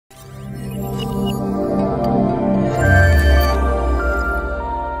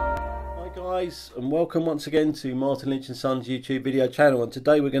guys, and welcome once again to Martin Lynch and Sons YouTube video channel. And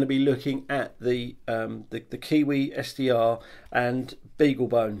today we're going to be looking at the Kiwi SDR and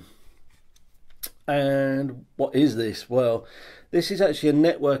BeagleBone. And what is this? Well, this is actually a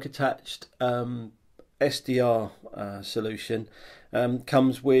network attached SDR solution.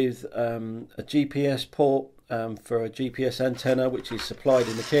 Comes with a GPS port for a GPS antenna, which is supplied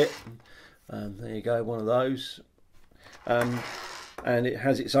in the kit. There you go, one of those. And it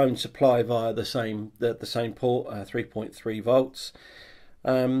has its own supply via the same port, 3.3 volts.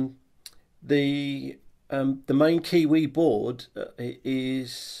 The main Kiwi board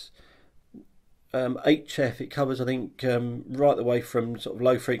is HF. It covers, I think, right the way from sort of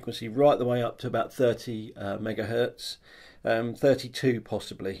low frequency right the way up to about 30 megahertz, 32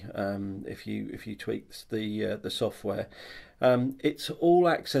 possibly, if you tweak the software. It's all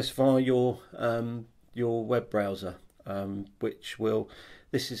accessed via your web browser. Which will,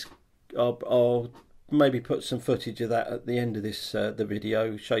 I'll maybe put some footage of that at the end of this the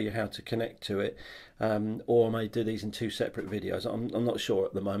video, show you how to connect to it, or I may do these in two separate videos. I'm not sure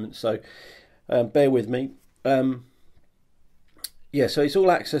at the moment, so bear with me. Yeah, so it's all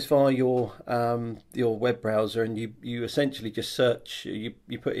accessed via your web browser, and you essentially just search. You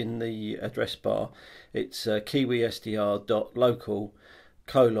put in the address bar. It's kiwisdr.local :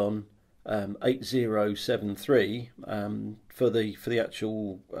 8073 for the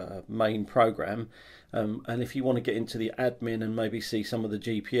actual main program, and if you want to get into the admin and maybe see some of the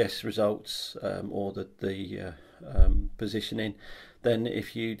GPS results or the positioning, then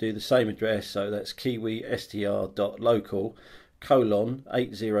if you do the same address, so that's kiwisdr.local :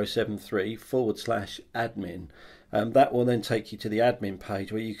 8073 /admin. That will then take you to the admin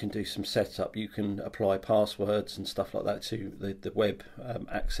page where you can do some setup. You can apply passwords and stuff like that to the web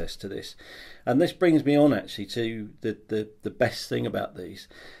access to this. And this brings me on actually to the best thing about these.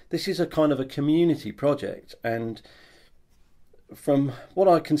 This is a kind of a community project, and from what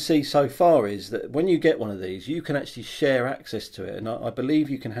I can see so far is that when you get one of these, you can actually share access to it, and I believe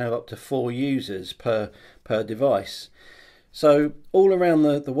you can have up to 4 users per device. So all around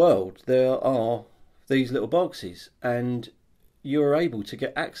the world there are these little boxes, and you're able to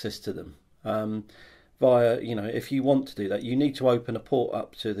get access to them via, if you want to do that, you need to open a port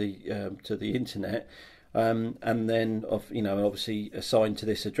up to the internet, and then obviously assign to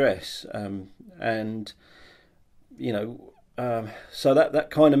this address, so that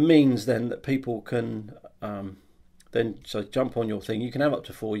kind of means then that people can so jump on your thing. You can have up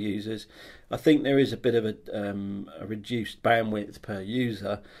to 4 users. I think there is a bit of a reduced bandwidth per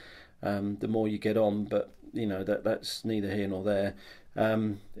user the more you get on, but that's neither here nor there.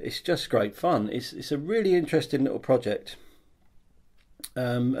 It's just great fun. It's a really interesting little project.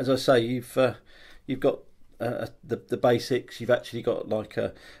 As I say, you've got the basics. You've actually got like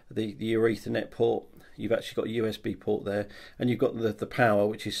the Ethernet port. You've actually got a USB port there, and you've got the power,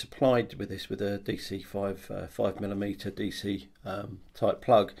 which is supplied with this with a DC 5mm DC type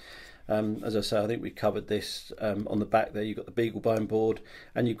plug. As I say, I think we covered this on the back there. You've got the BeagleBone board,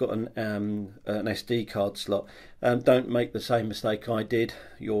 and you've got an SD card slot. Don't make the same mistake I did.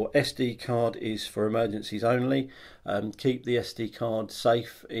 Your SD card is for emergencies only. Keep the SD card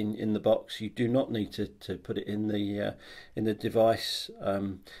safe in the box. You do not need to put it in the device.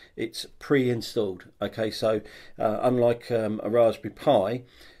 It's pre-installed. Okay, so unlike a Raspberry Pi,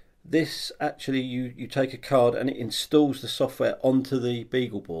 this actually you take a card and it installs the software onto the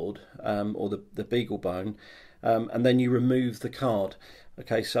Beagle board or the BeagleBone, and then you remove the card.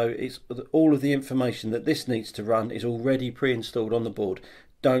 Okay, so it's all of the information that this needs to run is already pre-installed on the board.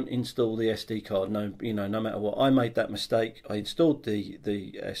 Don't install the SD card. No matter what. I made that mistake. I installed the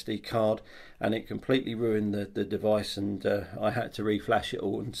SD card, and it completely ruined the device, and I had to reflash it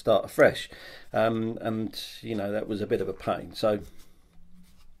all and start afresh. And that was a bit of a pain. So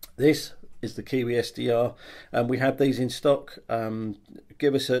this is the Kiwi SDR, and we have these in stock.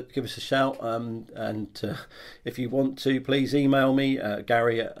 Give us a shout, and if you want to, please email me,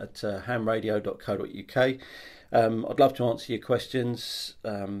 gary@hamradio.co.uk. I'd love to answer your questions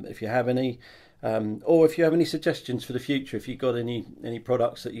if you have any, or if you have any suggestions for the future. If you've got any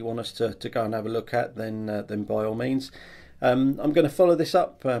products that you want us to go and have a look at, then by all means. I'm going to follow this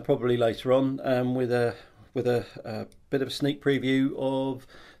up probably later on with a bit of a sneak preview of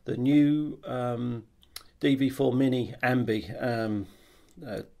the new DV4 Mini Ambi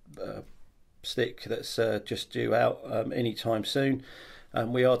stick that's just due out anytime soon.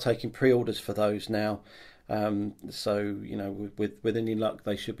 We are taking pre-orders for those now, so with any luck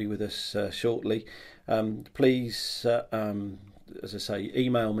they should be with us shortly. Please, as I say,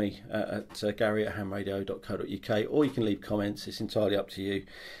 email me at gary@hamradio.co.uk, or you can leave comments. It's entirely up to you.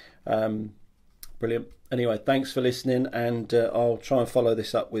 Brilliant. Anyway, thanks for listening, and I'll try and follow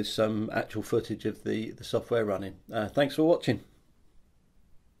this up with some actual footage of the software running. Thanks for watching.